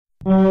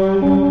Can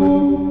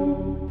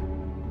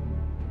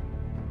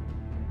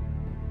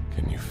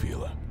you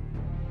feel it?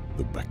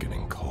 The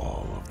beckoning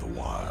call of the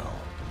wild.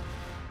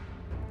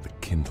 The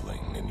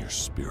kindling in your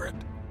spirit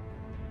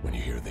when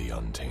you hear the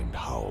untamed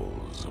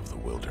howls of the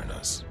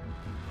wilderness.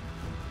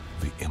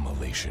 The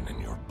immolation in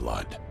your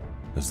blood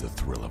as the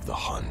thrill of the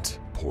hunt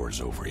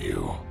pours over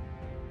you.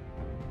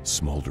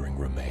 Smoldering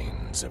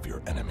remains of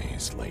your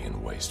enemies lay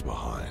in waste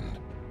behind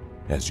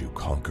as you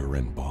conquer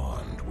and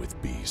bond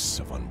with beasts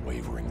of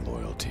unwavering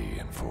loyalty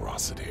and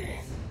ferocity.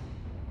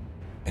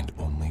 And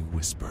only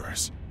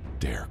whispers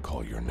dare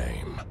call your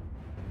name,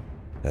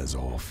 as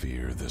all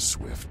fear the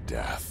swift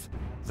death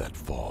that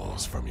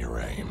falls from your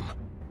aim,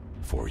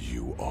 for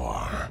you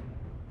are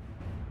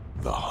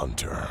the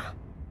hunter.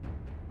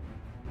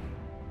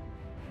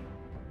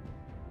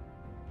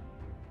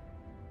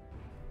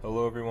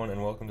 Hello everyone,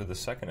 and welcome to the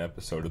second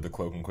episode of the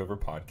Cloak and Quiver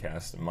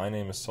podcast. My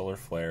name is Solar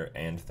Flare,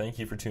 and thank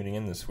you for tuning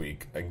in this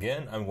week.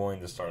 Again, I'm going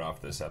to start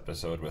off this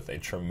episode with a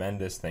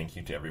tremendous thank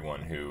you to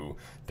everyone who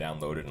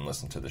downloaded and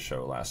listened to the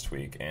show last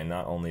week. And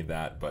not only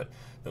that, but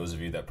those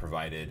of you that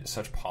provided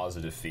such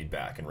positive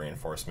feedback and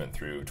reinforcement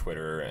through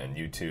Twitter and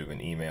YouTube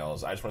and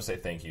emails. I just want to say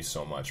thank you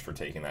so much for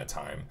taking that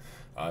time,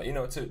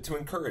 to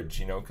encourage,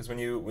 because when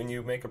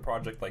you make a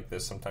project like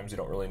this, sometimes you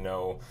don't really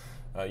know.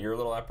 You're a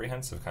little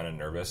apprehensive, kind of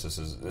nervous.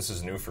 This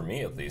is new for me,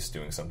 at least,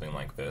 doing something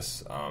like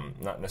this.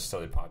 Not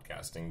necessarily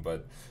podcasting,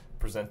 but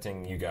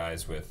presenting you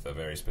guys with a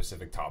very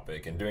specific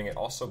topic and doing it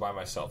also by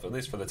myself, at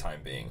least for the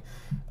time being.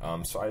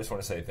 So I just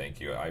want to say thank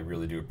you. I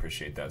really do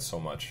appreciate that so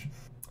much.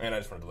 And I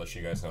just wanted to let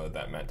you guys know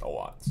that meant a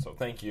lot. So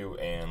thank you,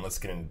 and let's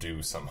get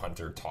into some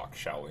hunter talk,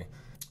 shall we?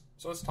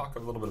 So let's talk a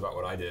little bit about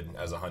what I did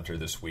as a hunter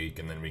this week,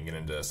 and then we can get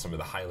into some of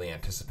the highly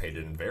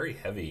anticipated and very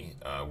heavy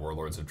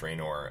Warlords of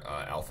Draenor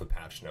Alpha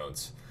patch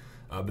notes.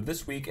 But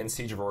this week in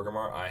Siege of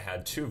Orgrimmar, I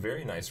had two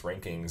very nice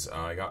rankings.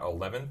 I got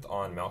 11th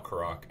on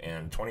Malkarok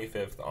and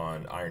 25th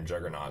on Iron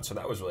Juggernaut, so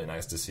that was really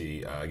nice to see,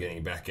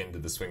 getting back into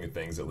the swing of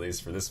things, at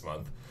least for this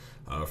month,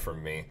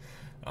 from me.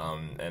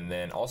 And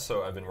then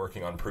also I've been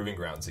working on Proving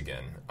Grounds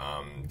again,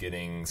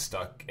 getting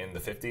stuck in the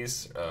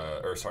 50s,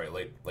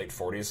 late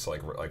 40s, so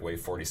like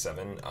wave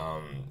 47,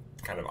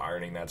 kind of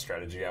ironing that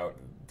strategy out.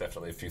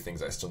 Definitely a few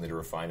things I still need to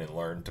refine and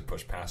learn to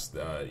push past,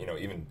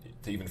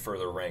 even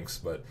further ranks,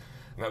 but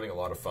I'm having a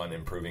lot of fun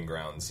in Proving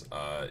Grounds,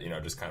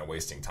 just kind of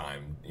wasting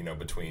time,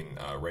 between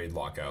raid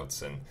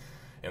lockouts. And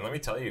let me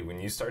tell you, when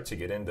you start to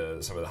get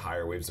into some of the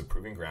higher waves of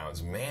Proving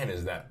Grounds, man,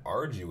 is that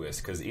arduous,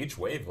 because each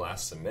wave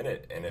lasts a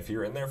minute, and if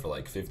you're in there for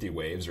like 50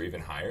 waves or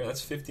even higher,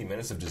 that's 50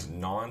 minutes of just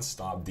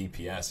non-stop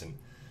DPS, and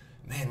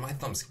man, my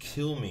thumbs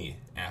kill me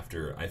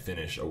after I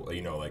finish,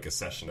 like a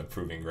session of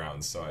Proving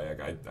Grounds, so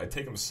I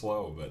take them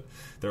slow, but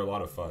they're a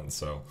lot of fun,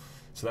 so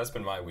that's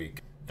been my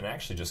week. And I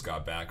actually just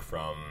got back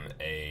from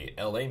a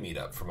LA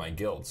meetup for my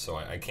guild, so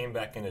I came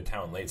back into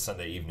town late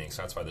Sunday evening,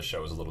 so that's why the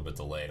show was a little bit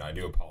delayed. I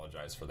do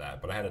apologize for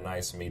that, but I had a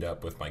nice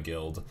meetup with my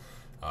guild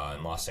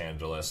in Los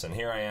Angeles, and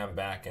here I am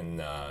back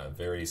in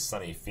very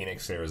sunny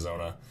Phoenix,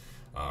 Arizona,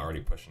 already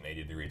pushing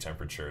 80-degree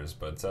temperatures.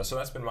 But so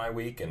that's been my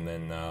week, and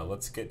then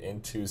let's get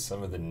into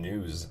some of the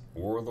news.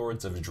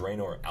 Warlords of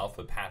Draenor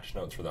Alpha patch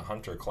notes for the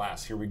Hunter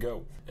class. Here we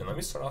go. And let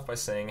me start off by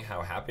saying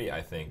how happy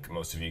I think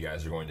most of you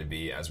guys are going to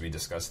be as we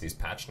discuss these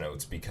patch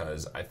notes,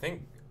 because I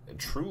think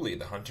truly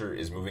the Hunter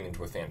is moving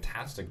into a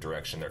fantastic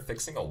direction. They're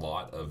fixing a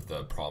lot of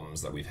the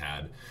problems that we've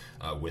had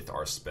with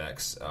our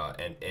specs,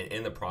 and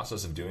in the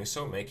process of doing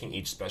so, making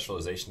each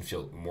specialization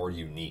feel more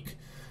unique.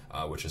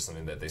 Which is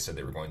something that they said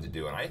they were going to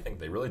do, and I think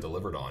they really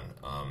delivered on.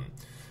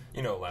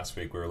 Last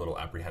week we were a little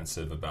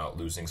apprehensive about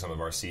losing some of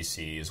our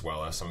CC, as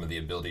well as some of the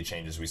ability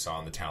changes we saw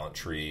in the talent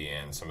tree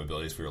and some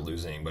abilities we were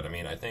losing. But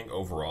I think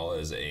overall,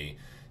 as a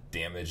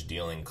damage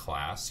dealing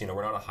class,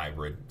 we're not a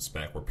hybrid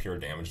spec, we're pure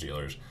damage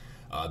dealers.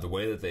 The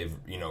way that they've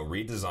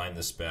redesigned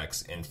the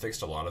specs and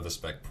fixed a lot of the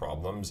spec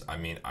problems,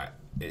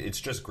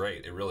 it's just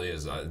great. It really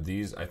is.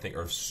 These, I think,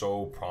 are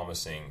so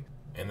promising.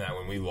 And that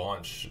when we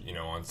launch,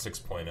 on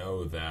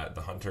 6.0, that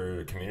the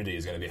Hunter community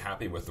is going to be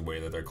happy with the way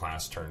that their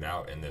class turned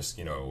out in this,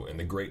 in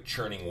the great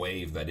churning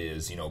wave that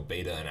is,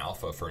 beta and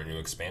alpha for a new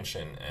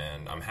expansion.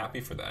 And I'm happy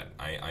for that.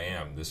 I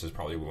am. This is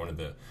probably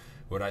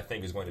what I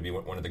think is going to be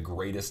one of the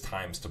greatest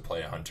times to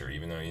play a Hunter,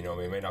 even though,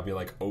 we may not be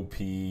like OP,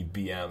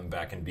 BM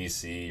back in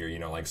BC,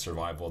 or, like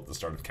survival at the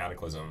start of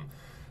Cataclysm.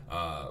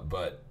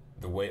 But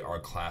the way our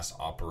class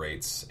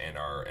operates and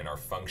our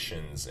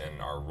functions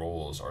and our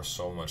roles are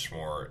so much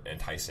more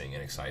enticing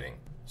and exciting.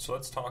 So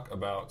let's talk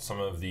about some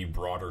of the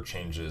broader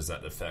changes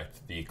that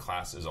affect the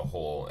class as a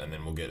whole, and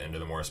then we'll get into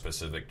the more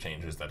specific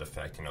changes that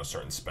affect,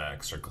 certain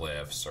specs or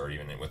glyphs, or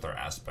even with our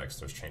aspects,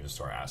 there's changes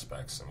to our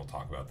aspects, and we'll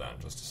talk about that in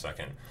just a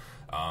second.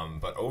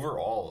 But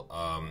overall,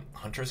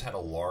 Hunters had a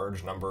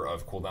large number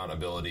of cooldown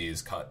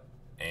abilities cut,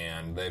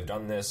 and they've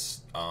done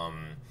this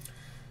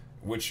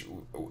which,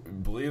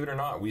 believe it or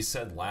not, we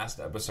said last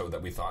episode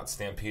that we thought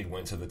Stampede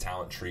went to the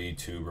talent tree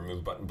to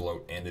remove button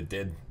bloat, and it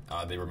did.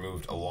 They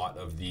removed a lot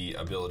of the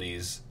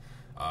abilities,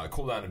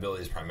 cooldown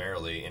abilities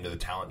primarily, into the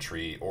talent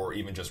tree, or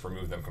even just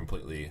removed them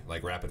completely.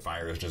 Like Rapid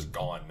Fire is just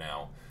gone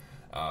now.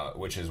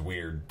 which is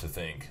weird to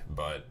think,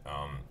 but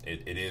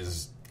it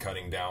is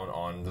cutting down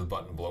on the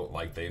button bloat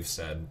like they've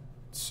said.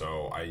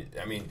 So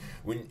I mean,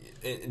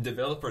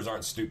 developers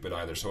aren't stupid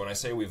either. So when I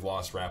say we've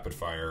lost rapid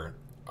fire,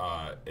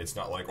 it's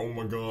not like, oh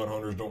my god,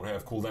 hunters don't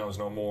have cooldowns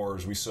no more,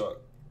 we suck.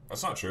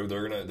 That's not true.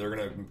 They're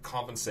gonna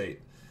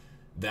compensate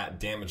that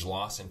damage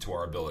loss into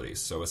our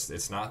abilities. So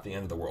it's not the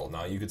end of the world.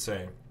 Now you could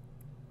say,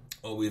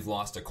 oh, we've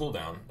lost a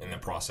cooldown in the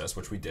process,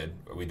 which we did.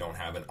 We don't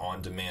have an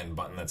on-demand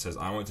button that says,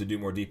 I want to do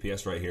more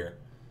DPS right here.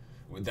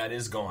 That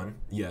is gone,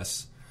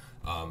 yes.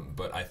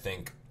 But I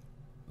think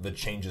the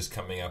changes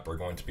coming up are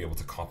going to be able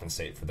to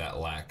compensate for that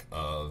lack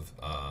of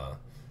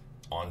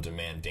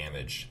on-demand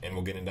damage. And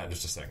we'll get into that in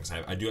just a second.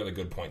 So I do have a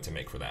good point to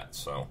make for that.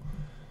 So,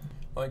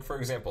 like, for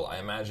example, I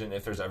imagine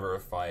if there's ever a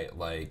fight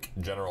like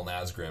General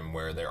Nazgrim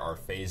where there are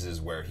phases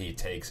where he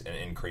takes an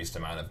increased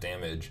amount of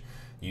damage,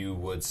 you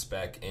would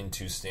spec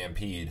into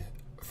Stampede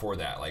for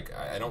that. Like,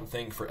 I don't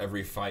think for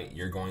every fight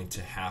you're going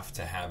to have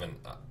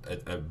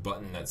a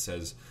button that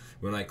says,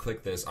 when I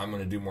click this, I'm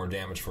going to do more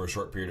damage for a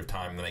short period of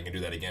time, then I can do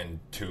that again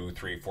 2,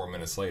 3, 4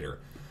 minutes later.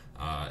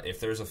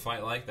 If there's a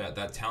fight like that,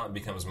 that talent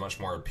becomes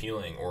much more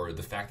appealing, or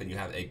the fact that you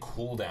have a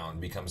cooldown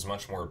becomes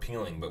much more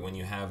appealing. But when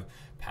you have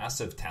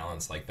passive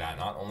talents like that,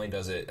 not only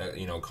does it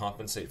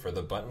compensate for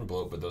the button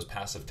bloat, but those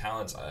passive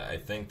talents, I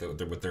think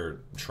that what they're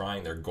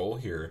trying, their goal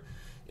here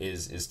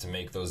is to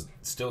make those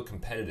still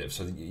competitive.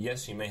 So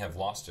yes, you may have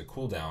lost a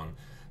cooldown,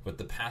 but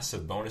the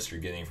passive bonus you're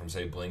getting from,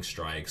 say, blink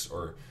strikes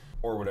or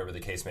whatever the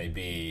case may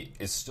be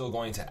is still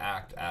going to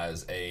act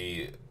as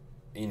a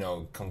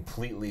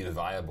completely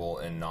viable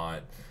and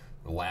not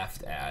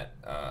laughed at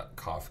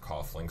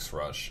cough links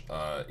rush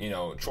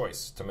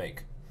choice to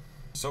make.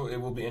 So it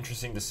will be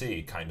interesting to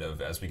see, kind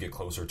of, as we get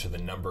closer to the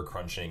number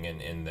crunching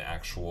and in the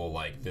actual,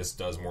 like, this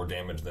does more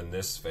damage than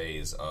this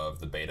phase of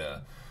the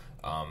beta,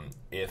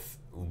 if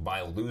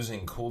by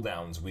losing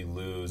cooldowns we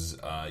lose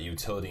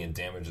utility and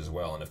damage as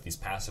well, and if these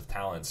passive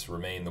talents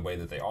remain the way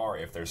that they are,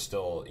 if they're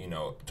still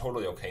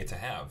totally okay to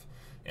have,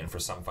 and for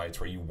some fights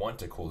where you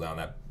want a cooldown,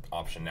 that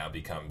option now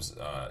becomes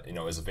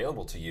is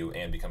available to you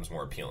and becomes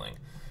more appealing.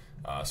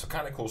 So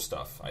kind of cool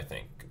stuff, I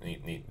think.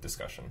 Neat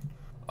discussion.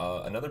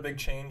 Another big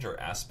change are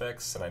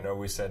aspects, and I know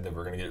we said that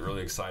we're going to get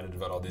really excited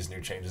about all these new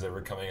changes that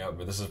were coming up,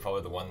 but this is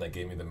probably the one that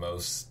gave me the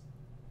most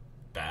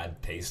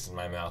bad taste in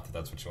my mouth, if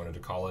that's what you wanted to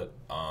call it.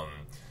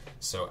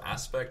 So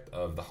aspect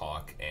of the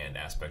Hawk and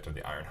aspect of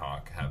the Iron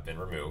Hawk have been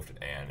removed,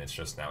 and it's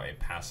just now a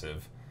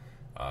passive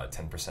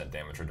 10%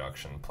 damage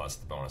reduction plus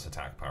the bonus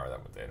attack power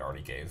that they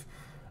already gave.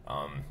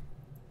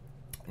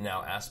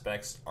 Now,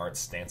 aspects aren't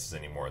stances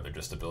anymore. They're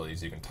just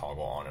abilities you can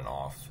toggle on and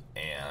off.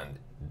 And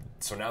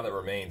so now that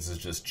remains is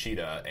just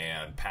Cheetah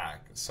and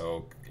Pack.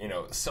 So,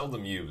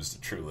 seldom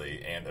used,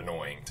 truly, and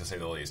annoying, to say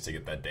the least, to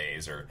get that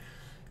daze. Or,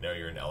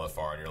 you're in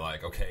LFR and you're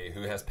like, okay,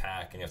 who has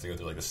Pack? And you have to go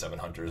through, like, the 7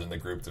 hunters in the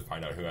group to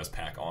find out who has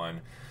Pack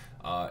on.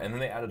 And then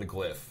they added a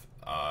glyph.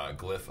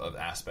 Glyph of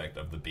Aspect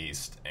of the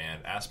Beast.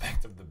 And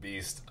Aspect of the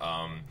Beast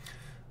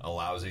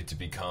allows you to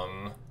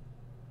become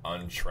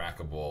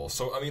untrackable.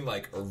 So, I mean,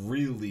 like, a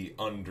really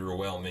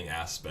underwhelming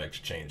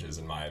aspect changes,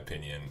 in my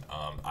opinion.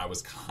 I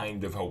was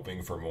kind of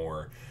hoping for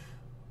more.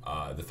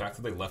 The fact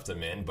that they left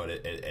them in, but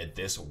at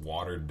this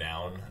watered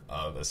down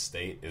of a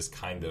state is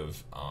kind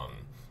of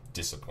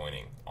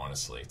disappointing,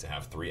 honestly, to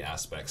have 3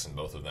 aspects and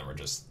both of them are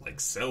just, like,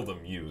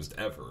 seldom used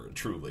ever,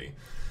 truly.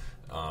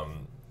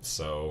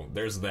 So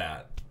there's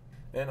that.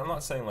 And I'm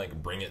not saying,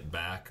 like, bring it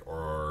back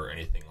or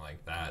anything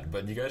like that,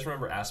 but you guys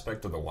remember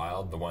Aspect of the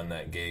Wild, the one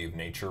that gave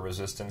nature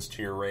resistance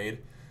to your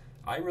raid?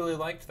 I really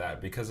liked that,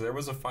 because there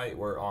was a fight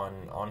where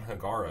on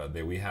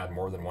Hagara we had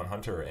more than one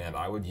hunter, and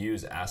I would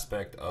use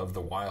Aspect of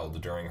the Wild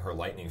during her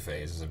lightning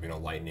phase, as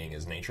lightning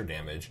is nature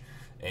damage,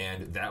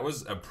 and that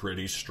was a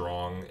pretty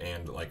strong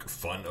and, like,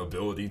 fun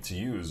ability to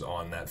use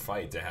on that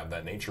fight, to have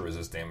that nature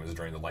resist damage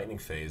during the lightning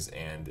phase,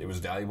 and it was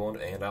valuable,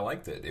 and I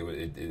liked it.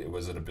 It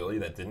was an ability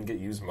that didn't get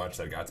used much,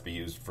 that got to be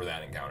used for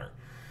that encounter.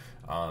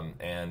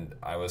 And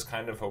I was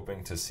kind of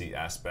hoping to see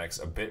aspects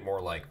a bit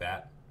more like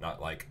that, not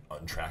like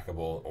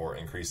untrackable or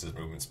increases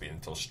movement speed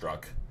until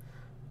struck.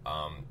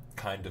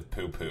 Kind of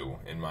poo-poo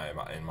in my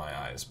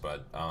eyes,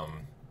 but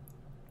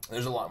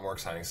there's a lot more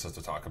exciting stuff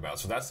to talk about.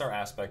 So that's our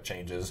aspect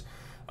changes.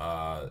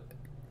 But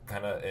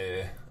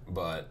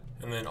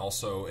and then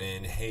also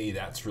in, hey,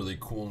 that's really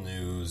cool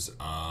news,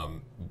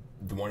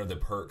 one of the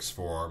perks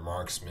for our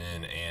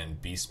marksman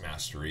and beast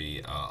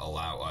mastery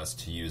allow us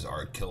to use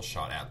our kill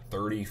shot at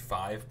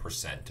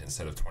 35%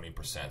 instead of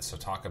 20%. So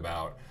talk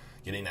about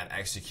getting that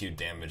execute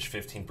damage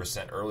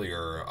 15%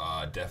 earlier,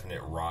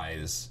 definite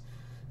rise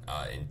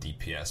in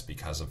DPS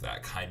because of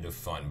that. Kind of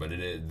fun, but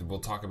we'll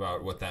talk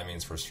about what that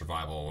means for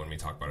survival when we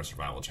talk about our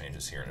survival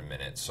changes here in a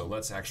minute. So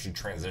let's actually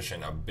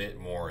transition a bit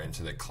more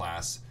into the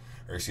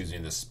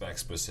the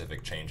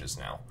spec-specific changes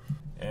now.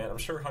 And I'm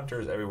sure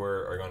hunters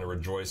everywhere are going to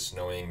rejoice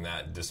knowing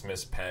that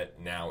Dismiss Pet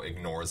now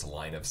ignores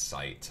line of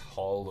sight.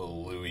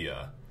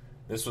 Hallelujah.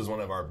 This was one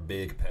of our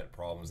big pet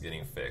problems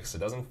getting fixed. It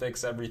doesn't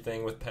fix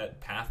everything with pet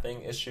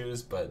pathing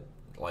issues, but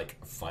like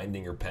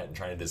finding your pet and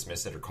trying to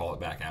dismiss it or call it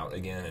back out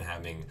again and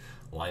having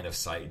line of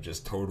sight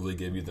just totally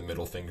give you the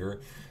middle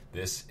finger,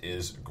 this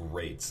is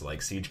great.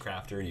 Like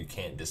Siegecrafter, you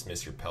can't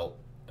dismiss your pet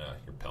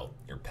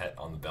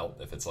on the belt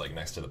if it's like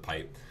next to the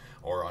pipe.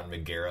 Or on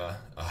Megara,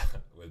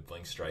 with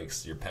Blink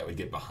Strikes, your pet would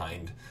get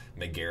behind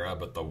Megara,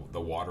 but the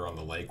water on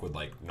the lake would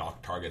like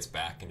knock targets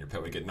back, and your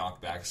pet would get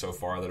knocked back so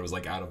far that it was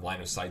like out of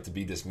line of sight to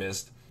be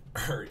dismissed.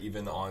 Or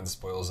even on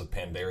Spoils of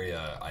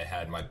Pandaria, I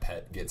had my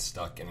pet get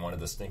stuck in one of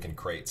the stinking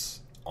crates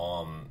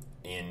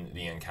in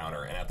the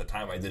encounter, and at the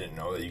time I didn't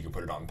know that you could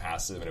put it on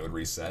passive and it would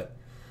reset.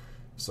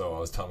 So I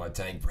was telling my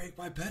tank, break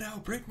my pet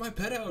out,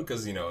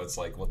 because, you know, it's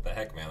like, what the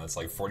heck, man, that's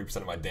like 40%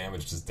 of my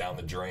damage just down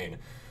the drain.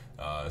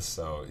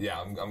 So yeah,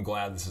 I'm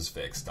glad this is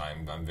fixed.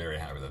 I'm very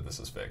happy that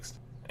this is fixed.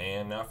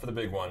 And now for the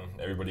big one.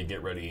 Everybody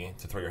get ready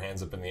to throw your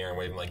hands up in the air and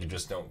wave them like you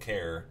just don't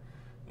care,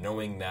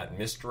 knowing that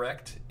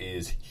misdirect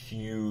is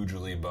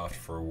hugely buffed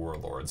for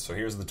Warlords. So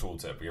here's the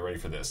tooltip. Are you ready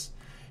for this?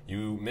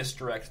 You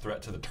misdirect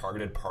threat to the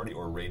targeted party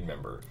or raid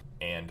member,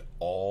 and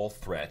all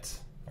threat,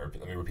 or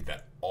let me repeat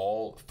that,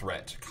 all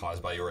threat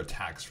caused by your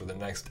attacks for the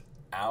next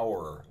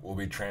hour will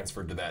be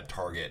transferred to that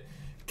target.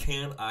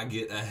 Can I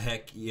get a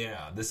heck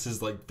yeah? This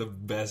is like the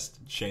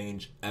best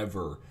change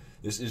ever.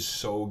 This is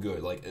so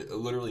good. Like,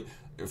 literally,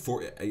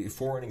 for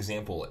an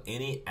example,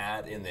 any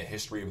ad in the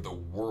history of the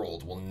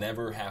world will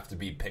never have to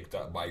be picked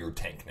up by your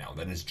tank now.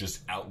 That is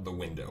just out the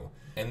window.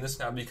 And this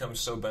now becomes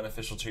so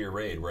beneficial to your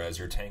raid, whereas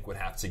your tank would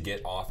have to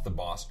get off the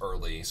boss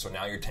early. So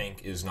now your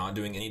tank is not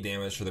doing any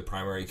damage to the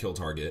primary kill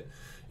target.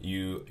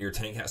 Your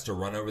tank has to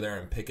run over there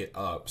and pick it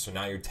up. So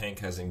now your tank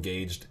has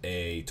engaged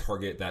a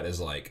target that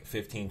is like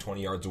 15,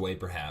 20 yards away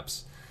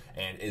perhaps,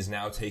 and is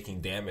now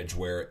taking damage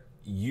where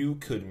you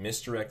could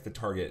misdirect the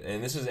target.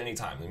 And this is any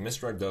time. The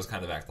misdirect does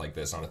kind of act like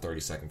this on a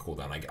 30-second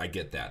cooldown. I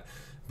get that.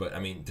 But, I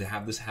mean, to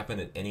have this happen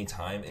at any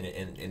time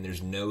and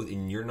there's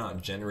and you're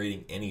not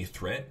generating any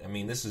threat, I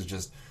mean, this is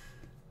just,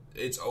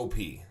 it's OP.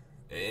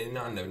 And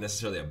not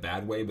necessarily a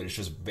bad way, but it's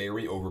just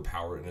very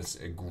overpowered, and it's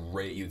a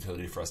great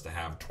utility for us to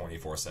have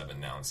 24/7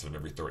 now instead of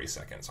every 30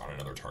 seconds on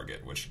another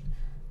target, which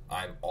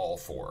I'm all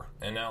for.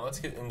 And now let's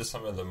get into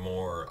some of the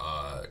more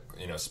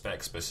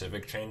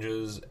spec-specific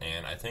changes,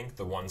 and I think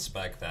the one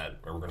spec that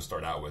we're going to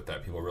start out with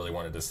that people really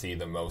wanted to see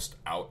the most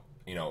out,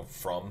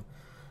 from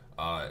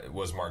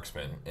was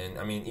Marksman. And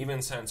I mean,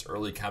 even since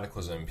early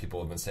Cataclysm,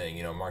 people have been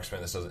saying, Marksman,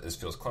 this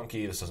feels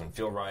clunky, this doesn't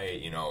feel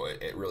right.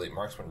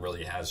 Marksman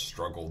really has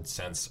struggled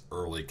since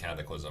early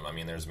Cataclysm. I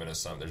mean, there's been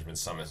some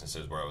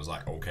instances where I was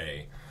like,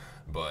 okay,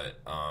 but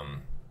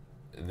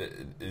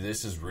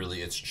this is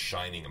really its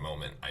shining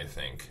moment, I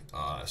think,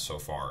 so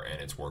far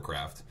in its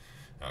Warcraft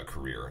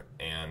career,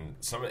 and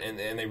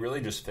they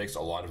really just fixed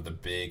a lot of the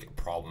big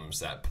problems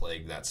that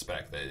plagued that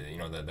spec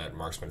that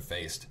Marksman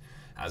faced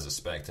as a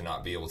spec, to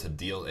not be able to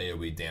deal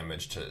AoE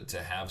damage,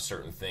 to have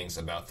certain things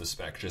about the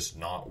spec just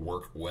not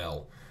work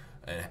well,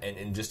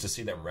 and just to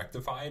see them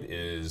rectified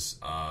is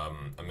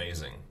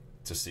amazing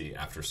to see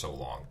after so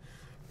long.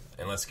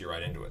 And let's get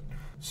right into it.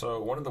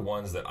 So one of the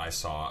ones that I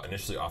saw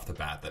initially off the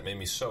bat that made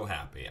me so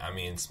happy, I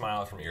mean,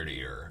 smile from ear to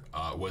ear,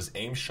 was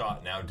aim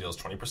shot now deals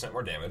 20%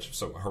 more damage,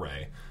 so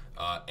hooray,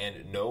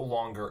 and no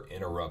longer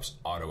interrupts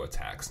auto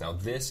attacks. Now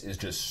this is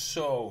just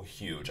so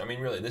huge. I mean,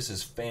 really, this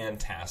is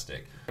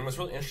fantastic. And what's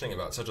really interesting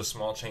about such a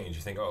small change,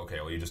 you think, oh, okay,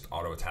 well, you just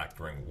auto attack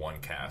during one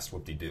cast,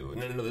 whoop-de-doo.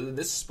 No,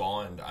 this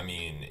spawned, I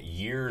mean,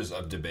 years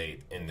of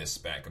debate in this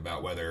spec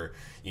about whether,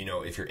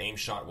 if your aim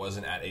shot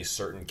wasn't at a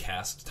certain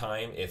cast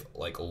time, if,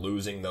 like,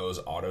 losing those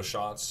auto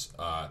shots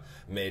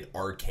made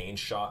arcane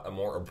shot a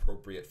more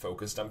appropriate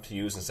focus dump to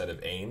use instead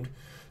of aimed.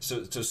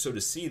 So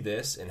to see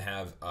this and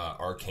have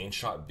arcane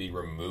shot be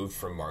removed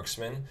from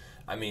Marksman,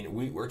 I mean,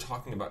 we're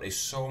talking about a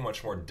so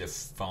much more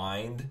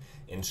defined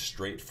and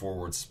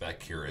straightforward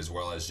spec here, as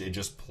well as it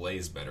just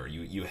plays better.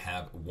 You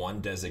have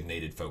one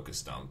designated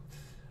focus dump.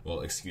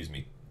 Well, excuse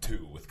me,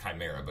 two with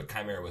Chimera, but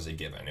Chimera was a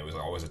given. It was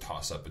always a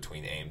toss-up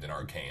between aimed and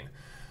arcane.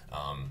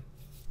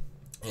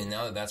 And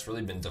now that that's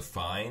really been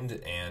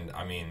defined, and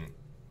I mean,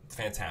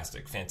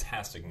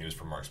 fantastic news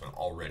for Marksman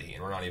already,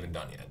 and we're not even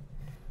done yet.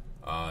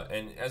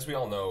 And as we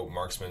all know,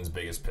 Marksman's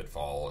biggest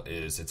pitfall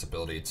is its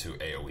ability to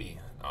AoE.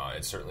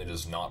 It certainly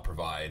does not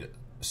provide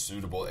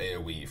suitable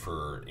AoE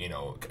for,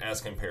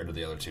 as compared to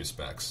the other two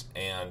specs.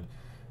 And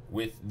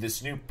with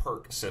this new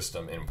perk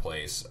system in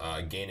place,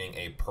 gaining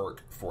a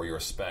perk for your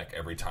spec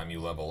every time you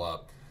level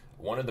up,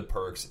 one of the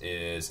perks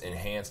is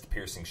Enhanced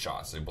Piercing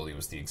Shots, I believe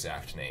was the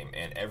exact name.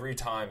 And every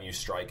time you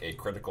strike a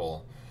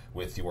critical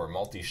with your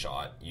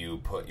multi-shot, you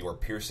put your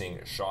piercing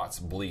shots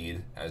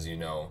bleed, as you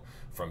know,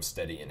 from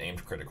steady and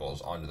aimed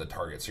criticals onto the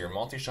target. So your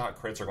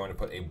multi-shot crits are going to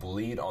put a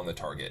bleed on the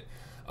target.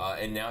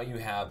 And now you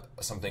have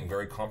something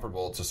very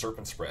comparable to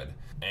Serpent Spread.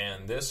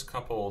 And this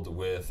coupled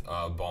with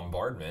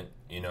Bombardment,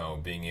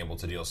 being able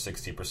to deal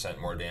 60%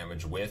 more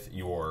damage with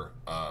your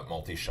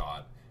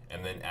multi-shot,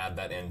 and then add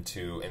that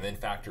into, and then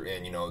factor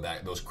in,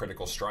 that those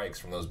critical strikes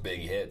from those big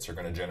hits are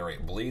going to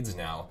generate bleeds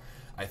now,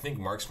 I think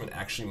Marksman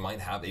actually might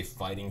have a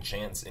fighting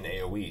chance in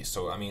AoE.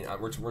 So, I mean,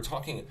 we're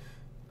talking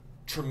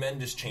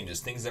tremendous changes,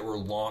 things that were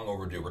long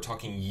overdue. We're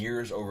talking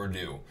years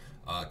overdue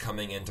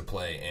coming into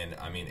play, and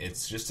I mean,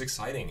 it's just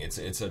exciting.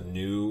 It's a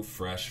new,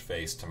 fresh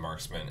face to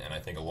marksman, and I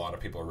think a lot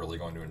of people are really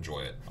going to enjoy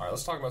it. All right,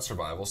 let's talk about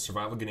survival.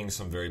 Survival getting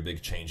some very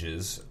big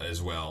changes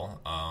as well.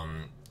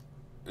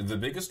 The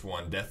biggest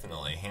one,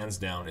 definitely, hands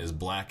down, is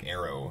Black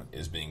Arrow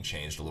is being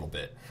changed a little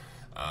bit.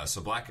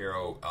 So Black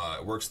Arrow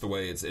works the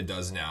way it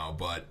does now,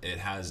 but it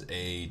has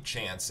a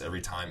chance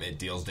every time it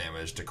deals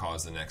damage to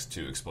cause the next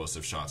 2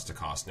 explosive shots to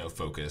cost no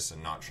focus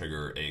and not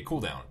trigger a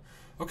cooldown.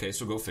 Okay,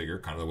 so go figure,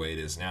 kind of the way it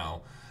is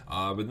now.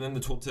 But then the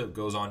tooltip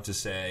goes on to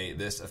say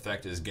this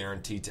effect is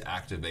guaranteed to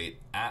activate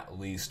at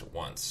least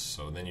once.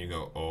 So then you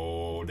go,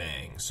 oh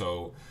dang.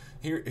 So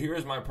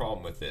here's my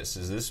problem with this,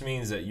 is this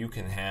means that you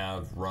can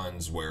have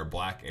runs where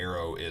Black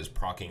Arrow is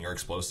proccing your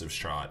explosive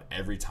shot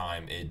every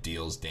time it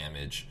deals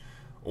damage.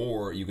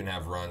 Or you can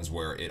have runs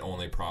where it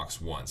only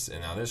procs once.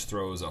 And now this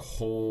throws a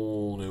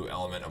whole new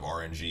element of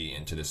RNG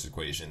into this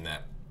equation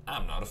that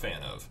I'm not a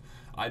fan of.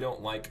 I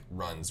don't like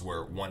runs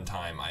where one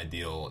time I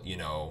deal,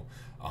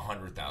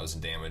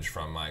 100,000 damage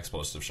from my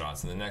explosive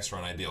shots, and the next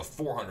run I deal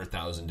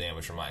 400,000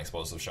 damage from my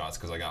explosive shots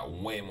because I got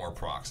way more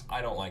procs.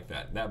 I don't like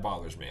that. That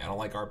bothers me. I don't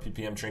like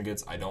RPPM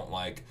trinkets. I don't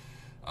like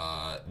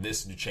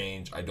this new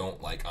change. I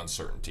don't like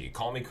uncertainty.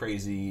 Call me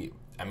crazy.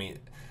 I mean,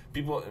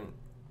 people...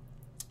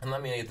 And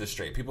let me get this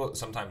straight. People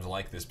sometimes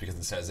like this because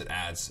it says it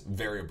adds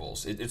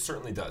variables. It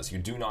certainly does. You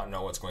do not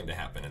know what's going to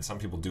happen, and some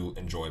people do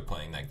enjoy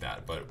playing like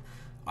that, but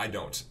I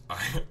don't.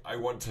 I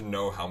want to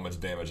know how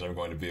much damage I'm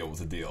going to be able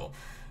to deal.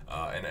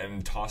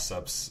 And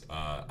toss-ups,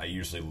 I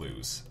usually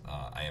lose.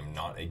 I am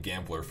not a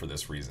gambler for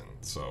this reason.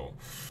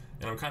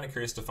 And I'm kind of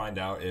curious to find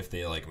out if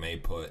they may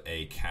put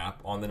a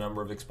cap on the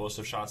number of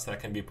explosive shots that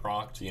can be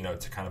procced,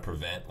 to kind of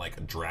prevent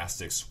a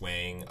drastic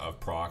swing of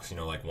procs.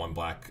 Like one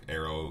Black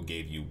Arrow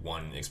gave you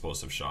 1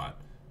 explosive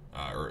shot,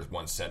 or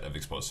 1 set of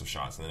explosive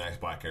shots, and the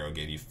next Black Arrow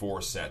gave you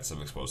 4 sets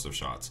of explosive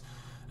shots.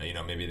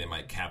 Maybe they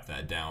might cap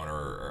that down,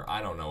 or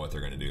I don't know what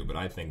they're going to do, but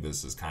I think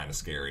this is kind of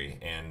scary.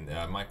 And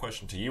my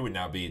question to you would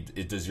now be,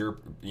 does your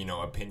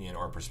opinion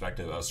or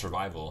perspective of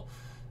survival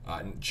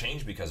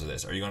change because of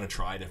this? Are you going to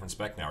try a different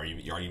spec now? Are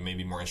you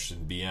maybe more interested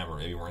in BM, or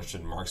maybe more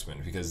interested in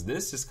marksman? Because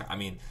this is,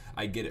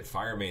 I get it.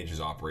 Fire mages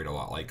operate a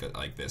lot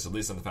like this, at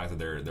least on the fact that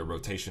their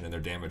rotation and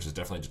their damage is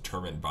definitely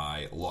determined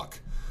by luck.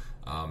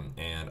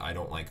 And I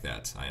don't like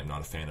that. I am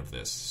not a fan of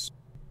this.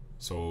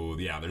 So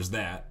yeah, there's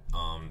that.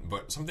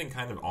 But something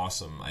kind of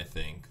awesome, I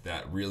think,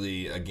 that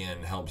really,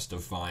 again, helps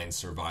define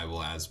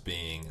survival as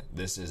being,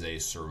 this is a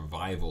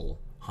survival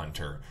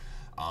hunter.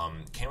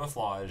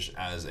 Camouflage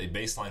as a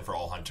baseline for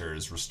all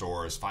hunters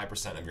restores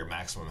 5% of your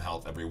maximum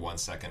health every 1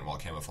 second while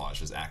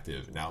camouflage is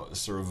active. Now,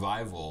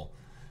 survival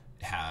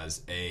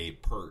has a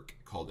perk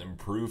called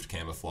improved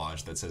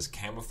camouflage that says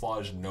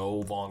camouflage no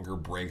longer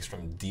breaks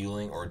from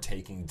dealing or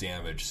taking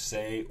damage.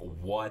 Say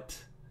what?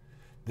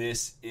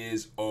 This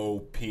is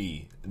OP.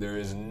 There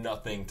is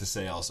nothing to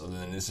say else other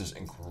than this is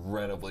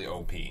incredibly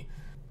OP.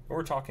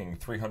 We're talking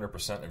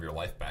 300% of your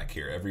life back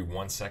here. Every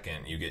 1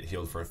 second, you get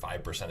healed for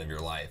 5% of your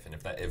life. And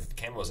if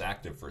camo is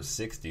active for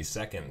 60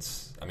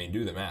 seconds,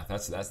 do the math.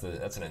 That's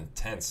an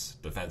intense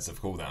defensive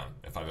cooldown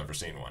if I've ever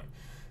seen one.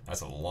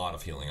 That's a lot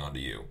of healing onto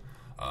you,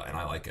 and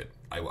I like it.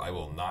 I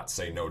will not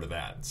say no to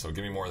that. So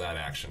give me more of that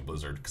action,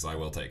 Blizzard, because I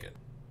will take it.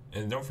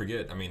 And don't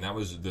forget, that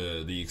was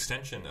the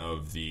extension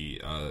of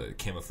the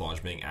camouflage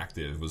being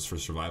active was for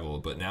survival,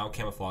 but now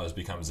camouflage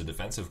becomes a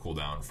defensive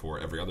cooldown for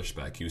every other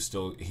spec. You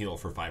still heal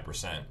for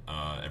 5%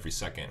 every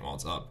second while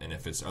it's up, and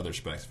if it's other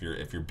specs,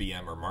 if you're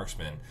BM or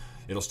marksman,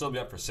 it'll still be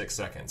up for 6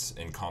 seconds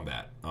in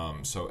combat.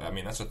 So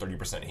that's a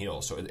 30%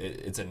 heal. So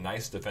it's a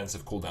nice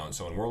defensive cooldown.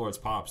 So when Warlords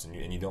pops and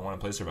you don't want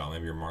to play survival,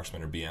 maybe you're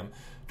marksman or BM,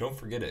 don't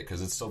forget it,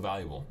 because it's still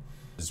valuable.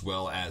 As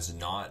well as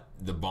not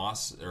the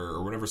boss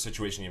or whatever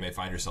situation you may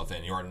find yourself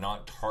in, you are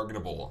not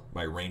targetable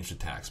by ranged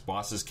attacks.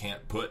 Bosses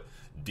can't put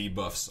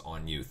debuffs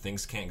on you.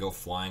 Things can't go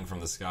flying from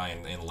the sky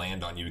and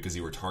land on you because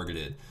you were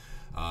targeted.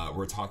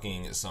 We're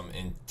talking some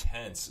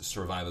intense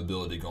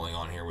survivability going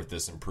on here with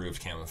this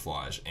improved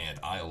camouflage, and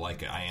I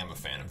like it. I am a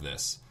fan of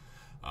this.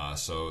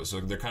 So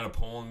they're kind of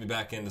pulling me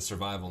back into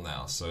survival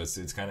now. So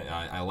it's kind of,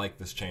 I like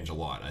this change a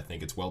lot. I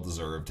think it's well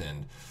deserved,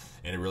 and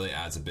it really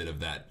adds a bit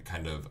of that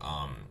kind of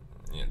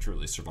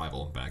truly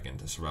survival back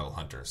into survival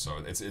hunter. So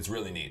it's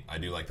really neat. I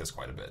do like this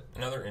quite a bit.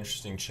 Another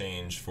interesting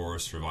change for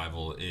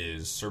survival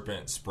is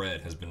Serpent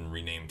Spread has been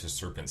renamed to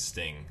Serpent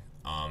Sting.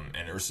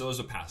 And it still is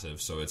a passive,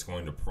 so it's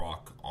going to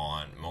proc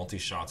on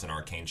multi-shots and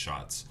arcane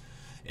shots,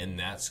 and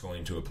that's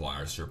going to apply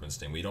our Serpent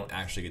Sting. We don't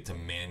actually get to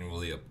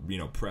manually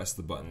press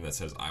the button that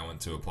says I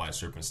want to apply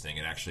Serpent Sting.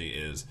 It actually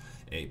is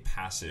a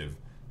passive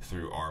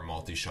through our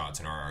multi-shots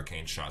and our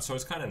arcane shots. So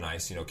it's kind of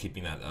nice,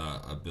 keeping that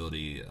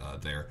ability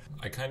there.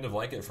 I kind of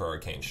like it for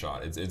arcane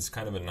shot. It's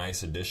kind of a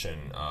nice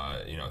addition,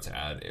 to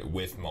add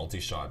with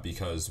multi-shot,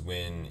 because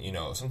when,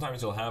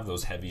 sometimes you'll have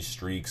those heavy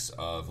streaks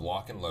of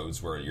lock and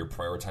loads where you're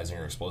prioritizing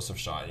your explosive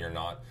shot and you're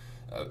not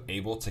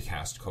able to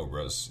cast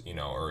Cobras,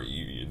 or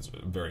it's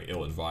very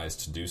ill-advised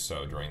to do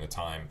so during the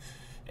time.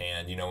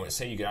 And,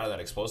 say you get out of that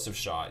explosive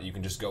shot, you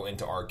can just go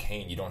into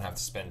Arcane. You don't have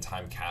to spend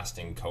time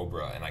casting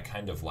Cobra, and I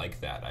kind of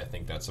like that. I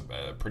think that's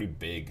a pretty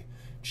big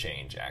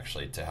change,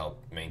 actually, to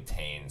help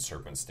maintain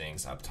Serpent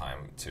Sting's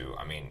uptime to,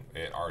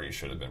 it already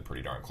should have been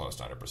pretty darn close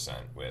to 100%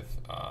 with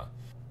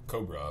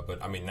Cobra,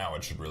 but, now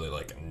it should really,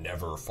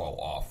 never fall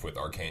off with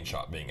Arcane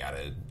Shot being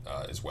added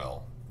as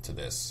well to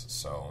this,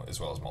 so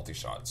as well as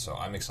multi-shot. So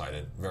I'm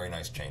excited. Very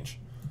nice change.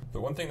 The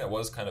one thing that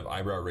was kind of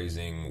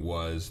eyebrow-raising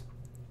was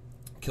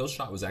Kill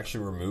Shot was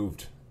actually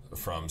removed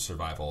from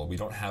Survival. We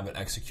don't have an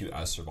Execute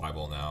as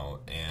Survival now,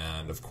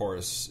 and of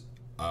course,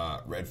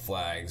 red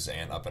flags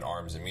and up in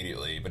arms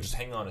immediately. But just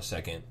hang on a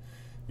second,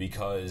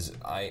 because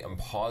I am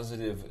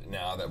positive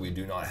now that we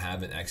do not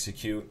have an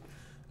Execute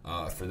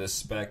for this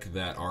spec,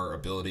 that our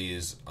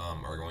abilities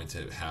are going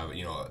to have,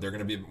 they're going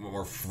to be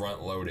more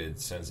front-loaded,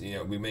 since,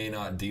 we may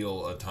not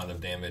deal a ton of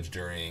damage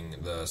during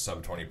the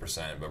sub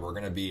 20%, but we're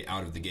going to be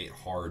out of the gate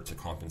hard to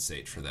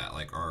compensate for that.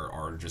 We're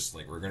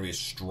going to be a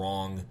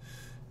strong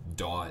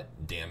dot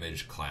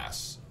damage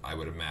class, I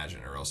would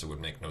imagine, or else it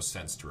would make no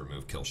sense to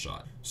remove Kill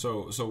Shot.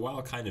 So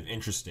while kind of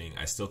interesting,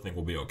 I still think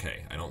we'll be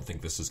okay. I don't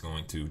think this is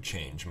going to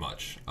change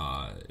much,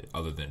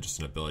 other than just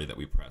an ability that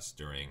we press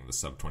during the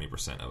sub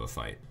 20% of a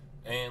fight.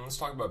 And let's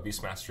talk about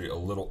Beast Mastery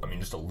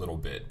just a little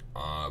bit.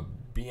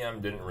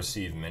 BM didn't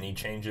receive many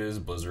changes.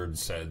 Blizzard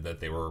said that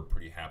they were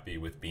pretty happy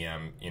with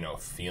BM,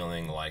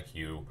 feeling like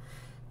you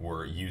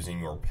were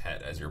using your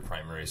pet as your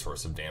primary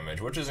source of damage,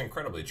 which is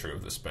incredibly true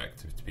of the spec,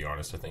 to be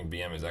honest. I think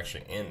BM is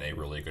actually in a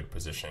really good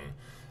position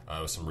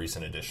with some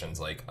recent additions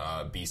like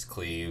Beast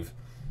Cleave.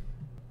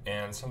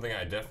 And something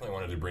I definitely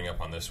wanted to bring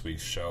up on this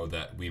week's show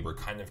that we were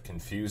kind of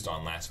confused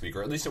on last week,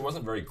 or at least it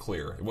wasn't very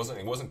clear. It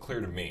wasn't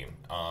clear to me.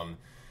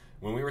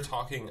 When we were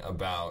talking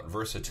about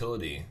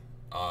versatility,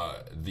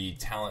 the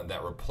talent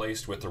that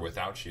replaced With or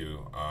Without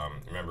You,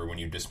 remember when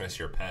you dismiss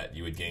your pet,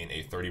 you would gain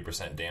a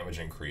 30% damage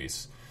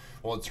increase.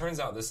 Well, it turns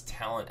out this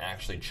talent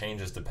actually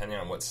changes depending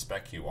on what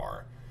spec you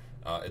are.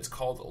 It's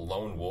called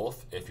Lone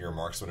Wolf if you're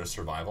Marksman or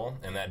Survival,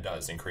 and that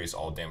does increase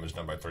all damage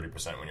done by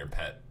 30% when your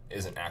pet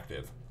isn't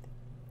active.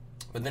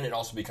 But then it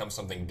also becomes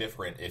something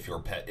different if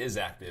your pet is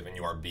active and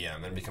you are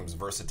BM. Then it becomes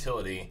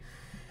Versatility.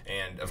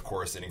 And, of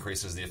course, it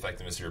increases the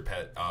effectiveness of your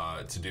pet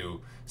to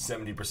do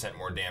 70%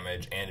 more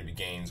damage, and it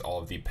gains all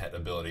of the pet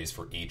abilities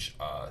for each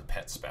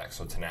pet spec,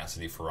 so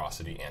Tenacity,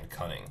 Ferocity, and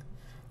Cunning.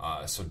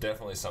 So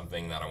definitely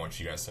something that I want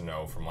you guys to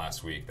know from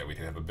last week, that we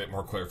do have a bit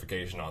more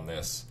clarification on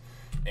this.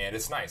 And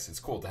it's nice.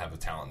 It's cool to have a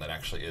talent that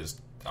actually is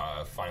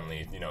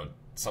finally,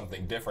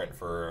 something different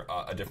for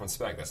a different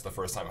spec. That's the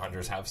first time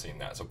hunters have seen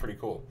that, so pretty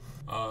cool.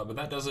 But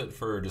that does it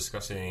for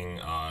discussing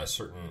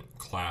certain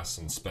class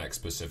and spec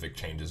specific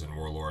changes in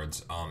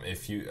Warlords.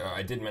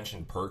 I did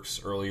mention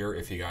perks earlier.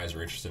 If you guys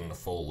are interested in a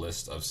full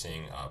list of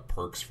seeing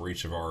perks for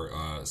each of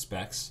our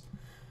specs,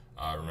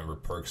 remember,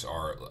 perks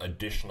are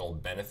additional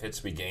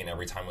benefits we gain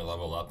every time we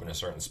level up in a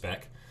certain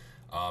spec.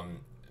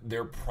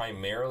 They're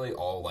primarily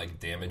all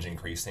damage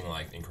increasing,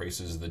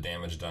 increases the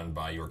damage done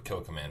by your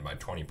kill command by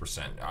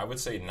 20%. I would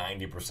say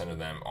 90% of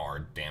them are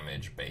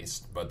damage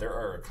based, but there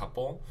are a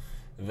couple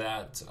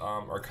that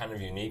are kind of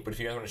unique. But if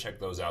you guys want to check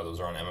those out, those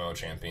are on MMO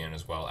Champion,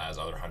 as well as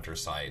other hunter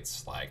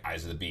sites like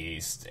Eyes of the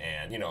Beast,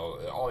 and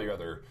all your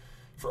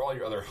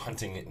other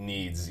hunting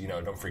needs.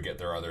 Don't forget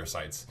there are other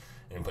sites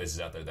and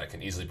places out there that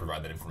can easily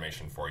provide that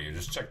information for you.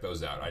 Just check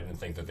those out. I didn't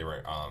think that they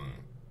were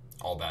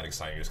all that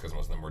exciting just because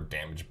most of them were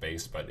damage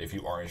based, but if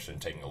you are interested in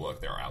taking a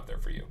look, they are out there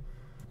for you.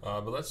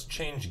 But let's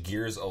change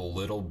gears a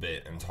little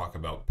bit and talk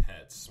about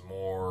pets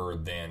more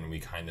than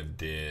we kind of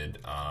did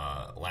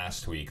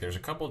last week. There's a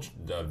couple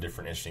of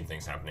different interesting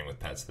things happening with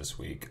pets this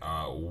week.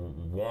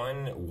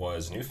 One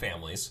was new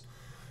families.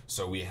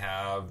 So we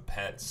have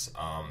pets,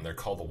 they're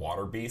called the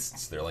water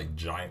beasts. They're like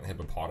giant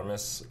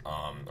hippopotamus,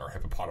 or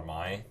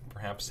hippopotami,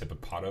 perhaps,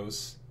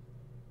 hippopotamus.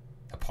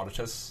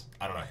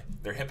 I don't know.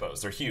 They're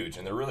hippos. They're huge,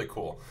 and they're really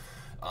cool.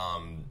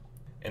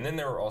 And then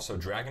there were also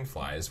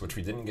dragonflies, which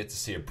we didn't get to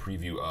see a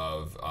preview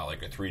of,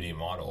 like a 3D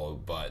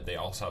model, but they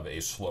also have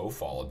a slow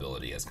fall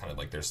ability as kind of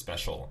like their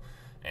special.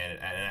 And it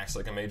acts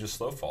like a major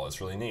slow fall. It's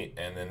really neat.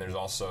 And then there's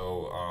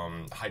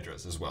also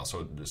hydras as well.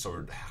 So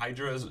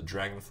hydras,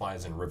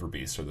 dragonflies, and river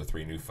beasts are the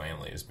three new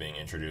families being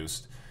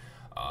introduced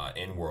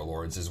in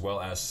Warlords, as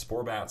well as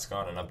Sporebats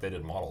got an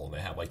updated model. They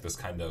have like this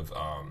kind of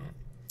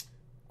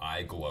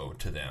eye glow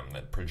to them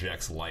that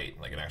projects light.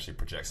 Like it actually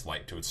projects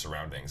light to its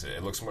surroundings.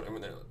 It looks more,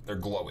 they're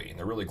glowy.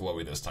 They're really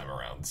glowy this time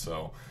around.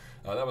 So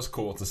that was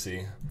cool to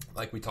see.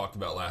 Like we talked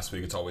about last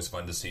week, it's always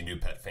fun to see new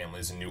pet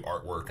families and new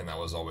artwork, and that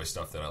was always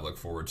stuff that I look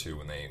forward to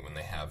when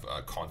they have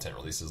content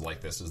releases like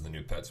this, is the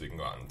new pets we can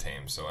go out and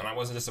tame. So, and I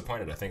wasn't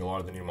disappointed. I think a lot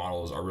of the new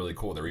models are really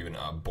cool. There were even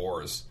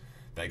boars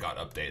that got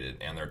updated,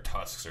 and their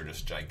tusks are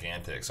just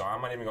gigantic. So I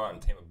might even go out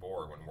and tame a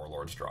boar when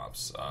Warlords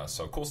drops.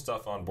 So cool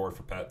stuff on board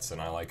for pets,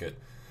 and I like it.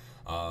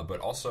 But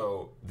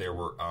also there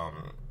were,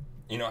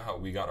 you know how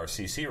we got our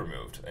CC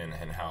removed, and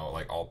how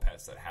like all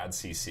pets that had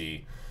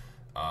CC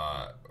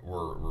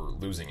were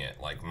losing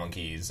it, like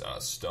monkeys,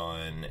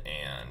 stun,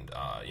 and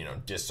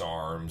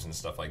disarms and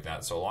stuff like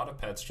that. So a lot of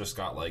pets just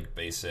got like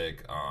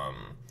basic,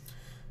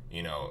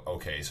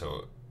 okay,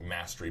 so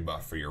mastery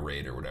buff for your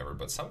raid or whatever.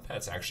 But some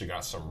pets actually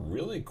got some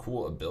really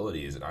cool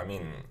abilities. I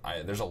mean,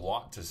 there's a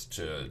lot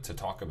to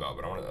talk about,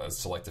 but I want to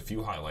select a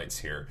few highlights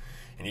here,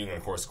 and you can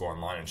of course go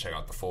online and check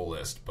out the full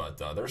list. But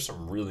there's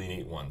some really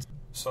neat ones.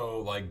 So,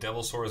 like,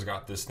 Devilsaur's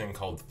got this thing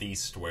called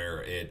Feast,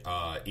 where it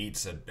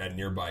eats a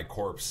nearby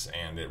corpse,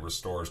 and it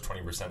restores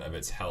 20% of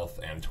its health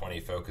and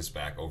 20 focus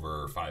back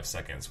over 5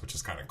 seconds, which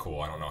is kind of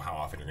cool. I don't know how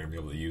often you're going to be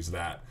able to use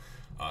that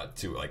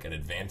to, like, an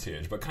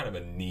advantage, but kind of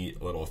a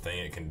neat little thing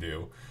it can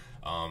do.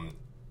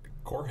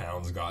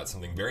 Corehound's got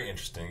something very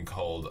interesting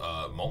called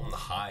Molten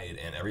Hide,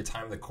 and every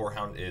time the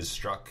Corehound is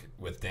struck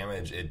with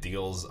damage, it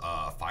deals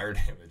fire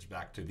damage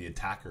back to the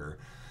attacker.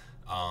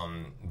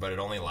 But it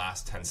only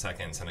lasts 10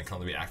 seconds and it can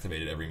only be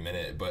activated every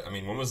minute. But I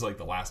mean, when was like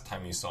the last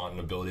time you saw an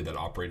ability that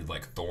operated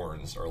like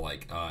thorns or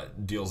like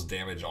deals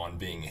damage on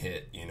being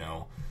hit,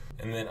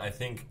 And then I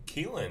think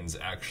Keelan's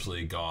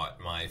actually got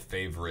my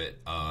favorite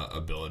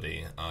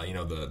ability.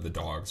 The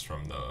dogs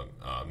from the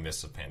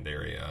Mists of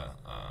Pandaria.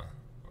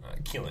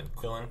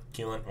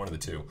 Keelan, one of the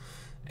two.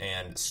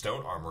 And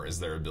Stone Armor is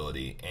their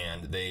ability,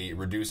 and they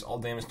reduce all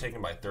damage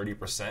taken by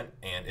 30%,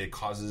 and it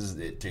causes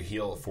it to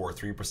heal for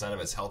 3% of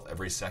its health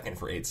every second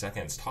for 8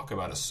 seconds. Talk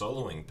about a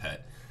soloing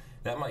pet.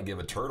 That might give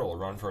a turtle a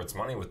run for its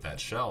money with that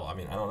shell. I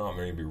mean, I don't know. I'm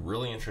going to be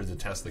really interested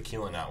to test the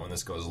Keelan out when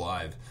this goes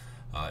live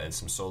and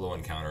some solo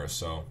encounters.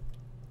 So,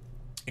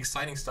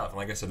 exciting stuff. And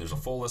like I said, there's a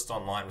full list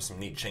online with some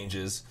neat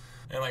changes.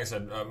 And like I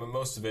said,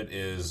 most of it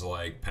is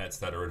like pets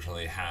that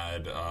originally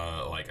had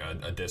like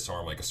a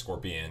disarm, like a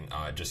scorpion,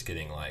 just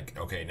getting like,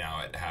 okay,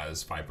 now it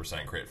has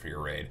 5% crit for your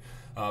raid.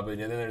 But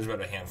then there's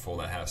about a handful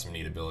that have some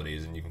neat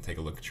abilities, and you can take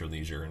a look at your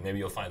leisure, and maybe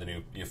you'll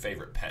find your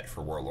favorite pet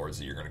for Warlords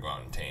that you're going to go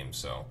out and tame.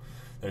 So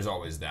there's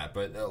always that.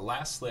 But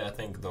lastly, I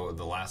think the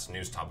last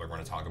news topic we're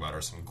going to talk about are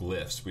some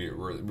glyphs.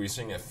 We're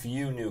seeing a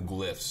few new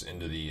glyphs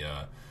into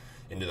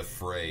the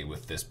fray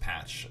with this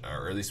patch,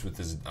 or at least with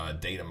this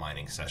data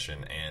mining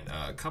session, and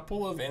a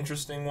couple of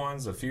interesting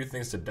ones, a few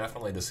things to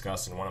definitely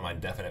discuss, and one of my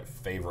definite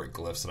favorite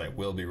glyphs that I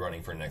will be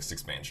running for next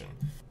expansion.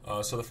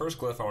 So the first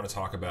glyph I want to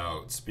talk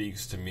about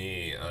speaks to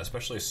me,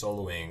 especially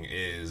soloing,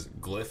 is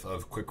Glyph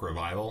of Quick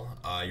Revival.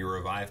 Your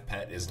revive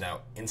pet is now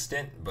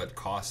instant, but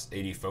costs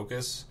 80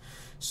 focus.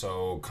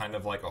 So kind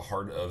of like a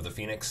Heart of the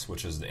Phoenix,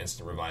 which is the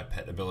instant revive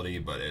pet ability,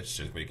 but it's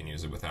just we can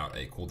use it without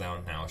a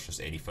cooldown. Now it's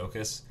just 80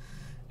 focus.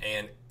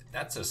 And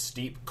that's a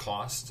steep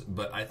cost,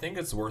 but I think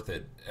it's worth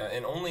it,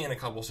 and only in a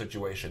couple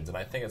situations. And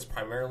I think it's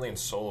primarily in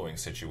soloing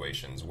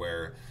situations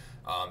where,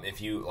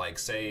 if you like,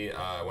 say,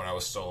 when I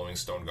was soloing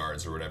Stone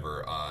Guards or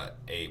whatever,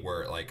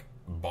 where like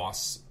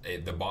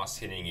the boss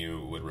hitting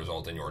you would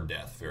result in your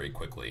death very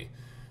quickly.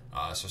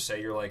 So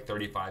say you're like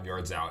 35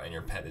 yards out and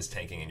your pet is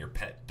tanking and your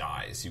pet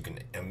dies, you can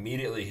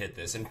immediately hit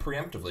this, and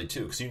preemptively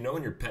too, because you know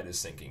when your pet is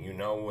sinking, you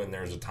know when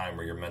there's a time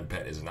where your med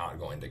pet is not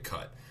going to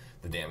cut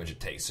the damage it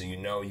takes, so you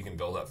know you can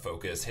build up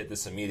focus, hit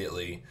this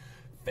immediately,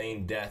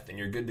 feign death, and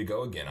you're good to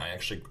go again.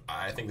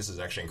 I think this is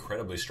actually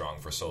incredibly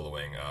strong for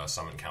soloing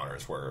some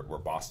encounters where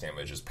boss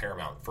damage is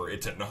paramount for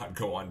it to not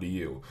go onto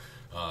you.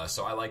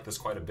 So I like this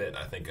quite a bit.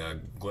 I think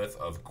Glyph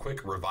of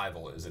Quick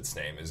Revival is its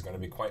name, is going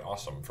to be quite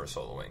awesome for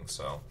soloing.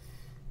 So.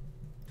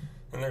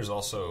 And there's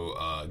also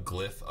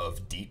Glyph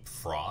of Deep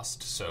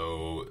Frost.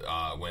 So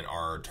when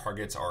our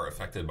targets are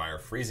affected by our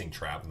freezing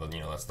trap,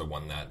 that's the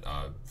one that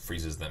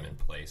freezes them in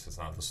place. It's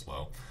not the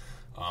slow.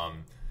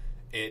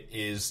 It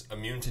is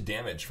immune to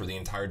damage for the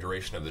entire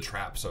duration of the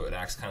trap. So it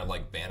acts kind of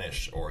like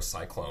Banish or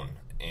Cyclone,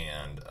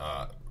 and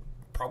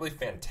probably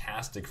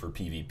fantastic for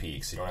PvP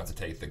because you don't have to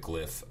take the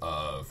Glyph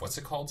of what's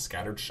it called,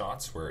 Scattered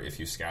Shots, where if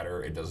you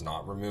scatter, it does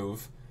not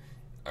remove,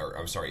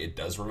 it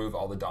does remove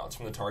all the dots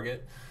from the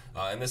target.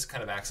 And this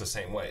kind of acts the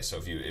same way.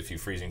 So if you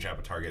freezing trap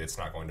a target, it's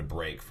not going to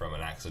break from an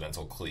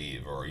accidental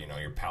cleave, or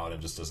your paladin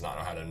just does not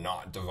know how to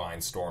not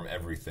divine storm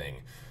everything,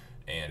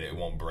 and it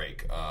won't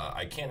break.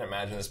 I can't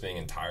imagine this being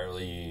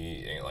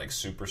entirely like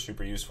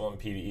super useful in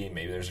PvE.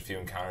 Maybe there's a few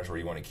encounters where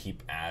you want to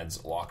keep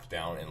adds locked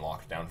down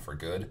for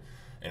good,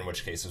 in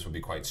which case this would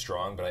be quite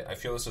strong. But I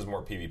feel this is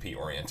more PvP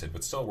oriented,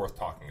 but still worth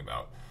talking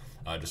about,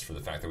 just for the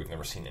fact that we've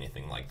never seen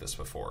anything like this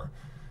before.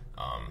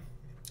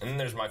 And then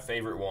there's my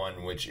favorite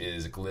one, which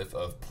is Glyph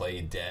of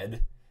Play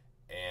Dead.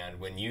 And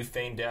when you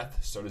feign death,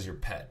 so does your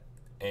pet.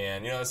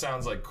 And, it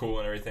sounds like cool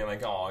and everything.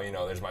 Like,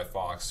 there's my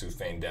fox who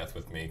feigned death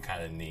with me.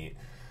 Kind of neat.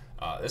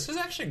 This is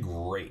actually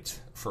great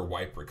for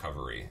wipe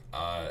recovery.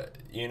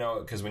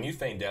 Because when you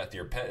feign death,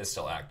 your pet is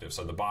still active.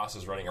 So the boss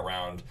is running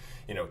around,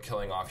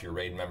 killing off your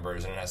raid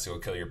members, and it has to go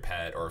kill your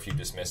pet, or if you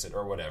dismiss it,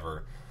 or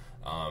whatever.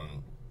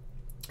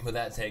 But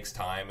that takes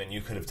time, and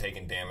you could have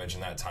taken damage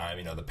in that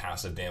time, the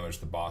passive damage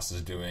the boss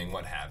is doing,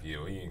 what have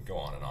you. You can go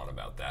on and on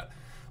about that.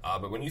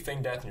 But when you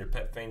feign death and your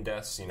pet feign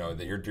deaths,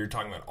 that you're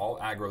talking about all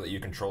aggro that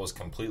you control is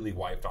completely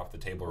wiped off the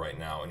table right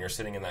now, and you're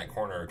sitting in that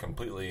corner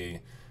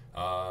completely,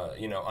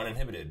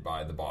 uninhibited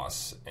by the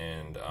boss.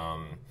 And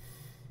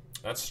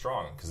That's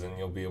strong, because then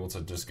you'll be able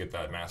to just get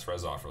that mass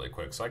res off really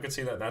quick. So I could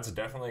see that that's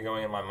definitely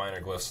going in my minor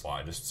glyph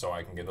slot, just so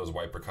I can get those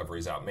wipe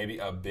recoveries out maybe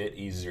a bit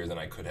easier than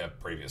I could have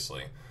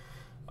previously.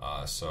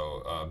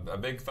 So a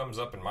big thumbs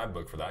up in my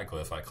book for that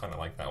glyph. I kind of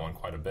like that one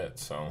quite a bit.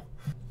 So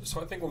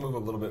I think we'll move a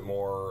little bit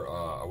more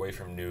away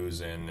from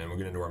news, and we'll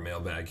get into our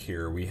mailbag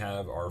here. We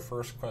have our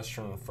first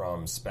question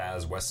from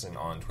Spaz Wesson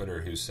on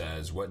Twitter, who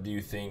says, what do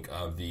you think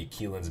of the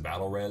Keelan's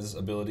battle res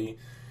ability,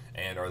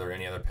 and are there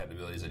any other pet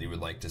abilities that you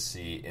would like to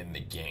see in the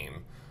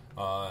game?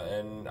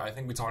 And I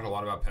think we talked a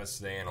lot about pets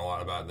today and a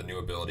lot about the new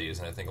abilities,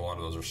 and I think a lot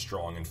of those are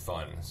strong and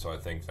fun. So I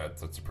think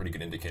that's a pretty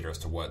good indicator as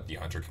to what the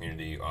hunter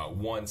community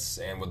wants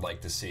and would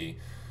like to see.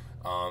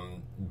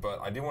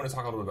 But I do want to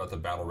talk a little bit about the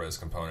battle res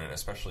component,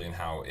 especially in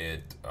how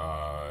it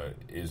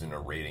is in a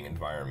raiding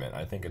environment.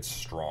 I think it's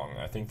strong.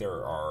 I think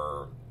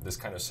this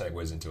kind of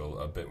segues into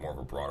a bit more of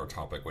a broader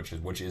topic,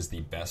 which is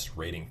the best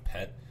raiding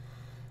pet.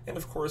 And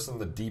of course, in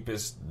the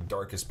deepest,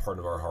 darkest part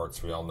of our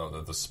hearts, we all know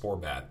that the spore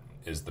bat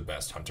is the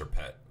best hunter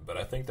pet. But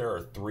I think there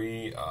are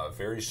three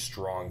very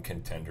strong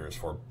contenders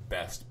for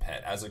best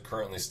pet as it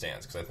currently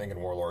stands, because I think in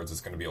Warlords it's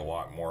going to be a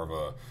lot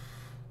more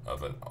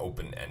of an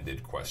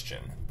open-ended question.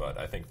 But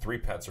I think three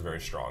pets are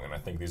very strong, and I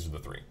think these are the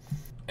three.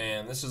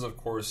 And this is, of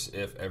course,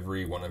 if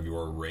every one of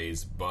your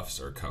raid's buffs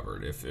are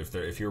covered.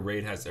 If your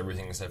raid has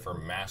everything except for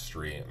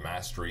mastery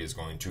is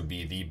going to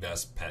be the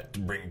best pet to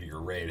bring to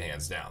your raid,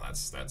 hands down.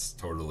 That's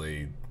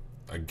totally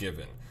a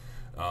given.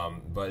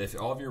 But if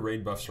all of your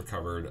raid buffs are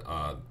covered,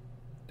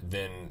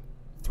 then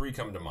three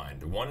come to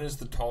mind. One is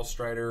the Tall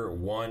Strider,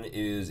 one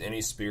is any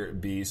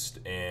Spirit Beast,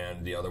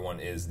 and the other one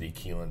is the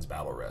Keelan's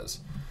Battle Res.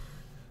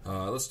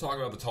 Let's talk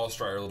about the Tall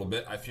Strider a little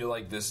bit. I feel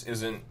like this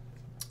isn't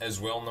as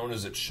well known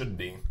as it should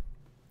be,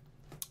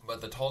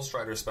 but the Tall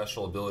Strider's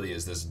special ability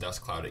is this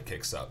Dust Cloud it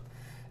kicks up,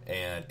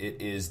 and it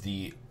is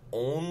the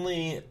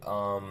only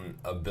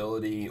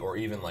ability or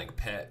even like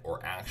pet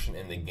or action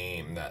in the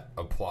game that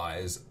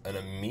applies an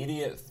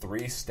immediate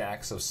 3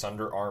 stacks of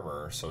Sunder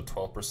armor, so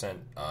 12%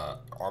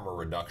 armor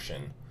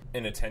reduction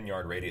in a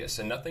 10-yard radius.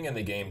 And nothing in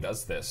the game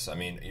does this. I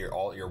mean,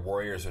 your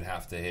warriors would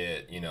have to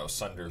hit,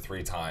 Sunder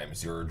 3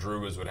 times. Your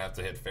druids would have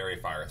to hit Fairy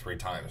Fire 3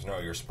 times. No,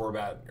 your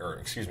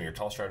your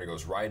Tall Strider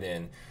goes right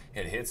in,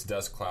 it hits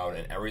Dust Cloud,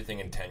 and everything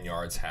in 10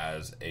 yards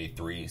has a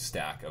 3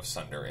 stack of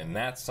Sunder. And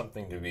that's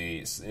something to be,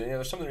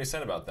 there's something to be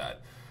said about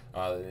that.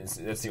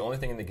 It's the only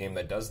thing in the game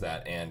that does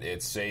that, and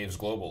it saves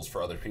globals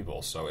for other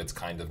people, so it's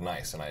kind of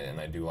nice, and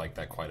I do like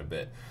that quite a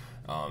bit.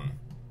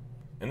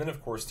 And then,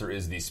 of course, there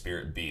is the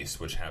Spirit Beast,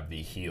 which have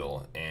the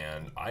heal,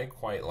 and I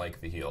quite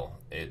like the heal.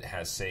 It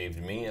has saved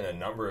me in a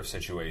number of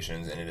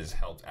situations, and it has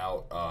helped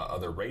out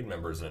other raid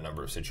members in a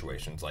number of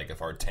situations. Like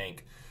if our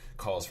tank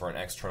calls for an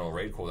external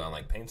raid cooldown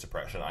like Pain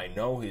Suppression, I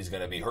know he's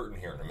going to be hurting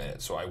here in a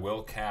minute, so I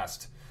will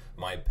cast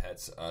my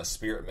pet's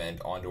Spirit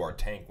Mend onto our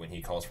tank when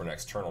he calls for an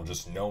external,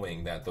 just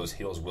knowing that those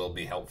heals will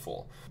be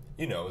helpful.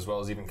 As well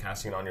as even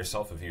casting it on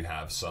yourself if you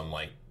have some,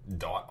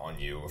 dot on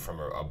you from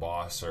a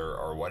boss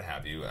or what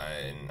have you.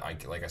 And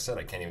like I said,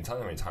 I can't even tell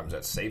you how many times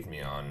that saved me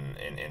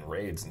in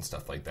raids and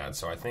stuff like that.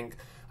 So I think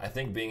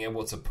being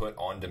able to put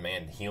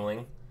on-demand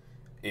healing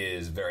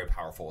is very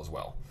powerful as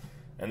well.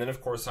 And then,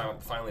 of course,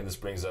 finally, this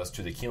brings us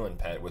to the Keelan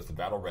pet with the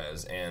battle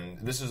res, and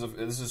this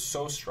is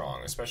so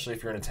strong, especially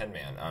if you're in a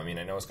 10-man. I mean,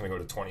 I know it's going to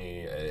go to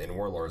 20 in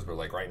Warlords, but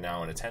right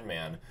now in a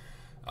 10-man,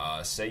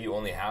 say you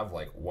only have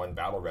one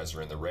battle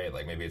reser in the raid,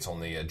 maybe it's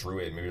only a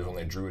druid, maybe there's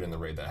only a druid in the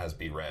raid that has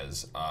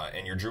B-res,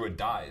 and your druid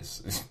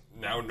dies.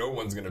 Now no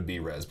one's going to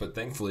B-res, but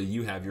thankfully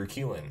you have your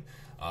Keelan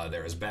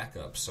there as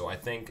backup. So I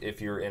think if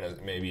you're in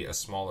maybe a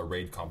smaller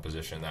raid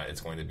composition, that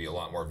it's going to be a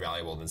lot more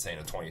valuable than, say, in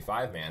a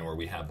 25-man where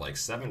we have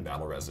 7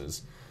 battle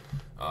reses.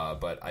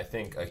 But I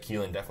think a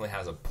Keelan definitely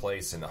has a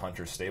place in the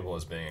hunter stable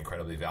as being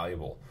incredibly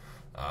valuable.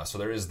 So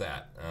there is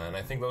that, and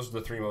I think those are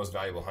the 3 most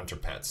valuable hunter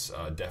pets,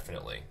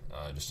 definitely,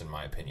 just in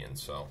my opinion.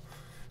 So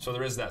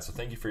there is that. So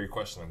thank you for your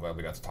question. I'm glad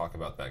we got to talk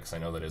about that, because I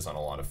know that is on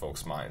a lot of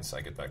folks' minds.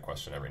 I get that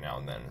question every now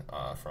and then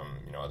from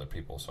other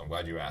people. So I'm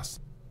glad you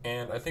asked.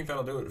 And I think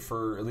that'll do it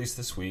for at least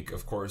this week.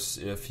 Of course,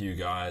 if you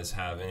guys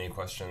have any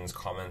questions,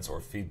 comments,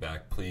 or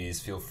feedback, please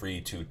feel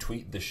free to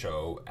tweet the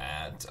show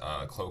at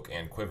Cloak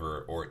and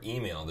Quiver, or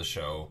email the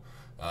show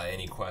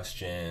any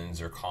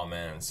questions or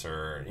comments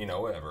or,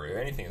 whatever,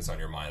 anything that's on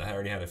your mind. I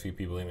already had a few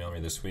people email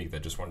me this week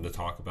that just wanted to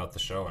talk about the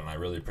show, and I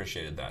really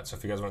appreciated that. So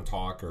if you guys want to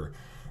talk or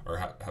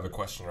have a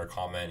question or a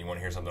comment, you want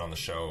to hear something on the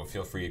show,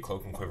 feel free to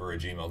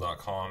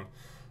cloakandquiver@gmail.com.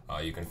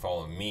 You can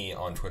follow me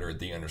on Twitter at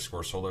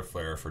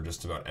 @the_solarflare for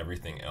just about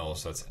everything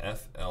else. That's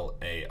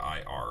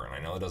FLAIR. And I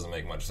know it doesn't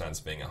make much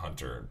sense being a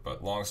hunter,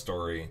 but long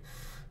story.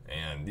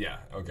 And yeah,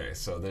 okay,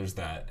 so there's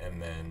that.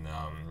 And then,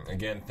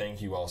 again,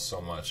 thank you all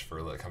so much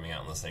for coming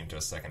out and listening to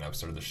a second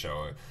episode of the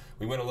show.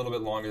 We went a little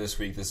bit longer this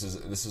week. This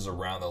is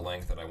around the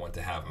length that I want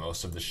to have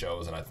most of the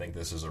shows, and I think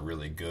this is a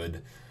really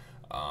good,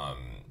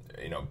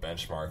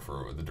 benchmark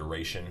for the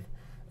duration.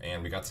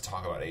 And we got to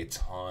talk about a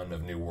ton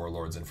of new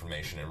Warlords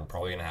information, and we're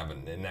probably going to have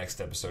in the next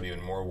episode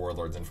even more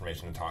Warlords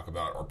information to talk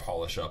about or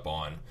polish up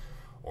on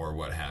or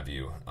what have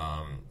you.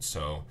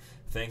 So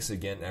thanks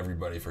again,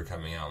 everybody, for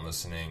coming out and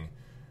listening.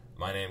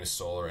 My name is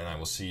Solar, and I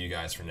will see you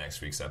guys for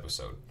next week's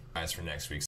episode.